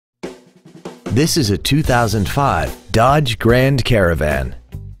This is a 2005 Dodge Grand Caravan.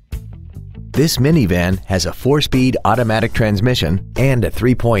 This minivan has a 4-speed automatic transmission and a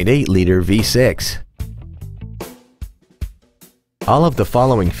 3.8-liter V6. All of the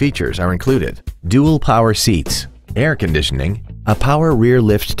following features are included: dual power seats, air conditioning, a power rear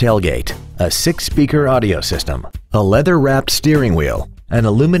lift tailgate, a 6-speaker audio system, a leather-wrapped steering wheel, an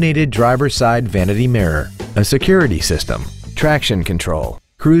illuminated driver's side vanity mirror, a security system, traction control,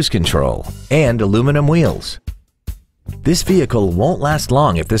 cruise control, and aluminum wheels. This vehicle won't last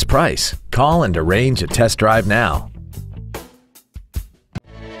long at this price. Call and arrange a test drive now.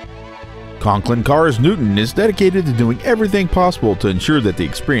 ConklinCarsNewton is dedicated to doing everything possible to ensure that the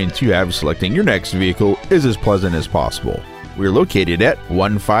experience you have selecting your next vehicle is as pleasant as possible. We're located at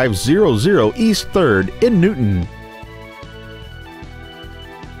 1500 East 3rd in Newton.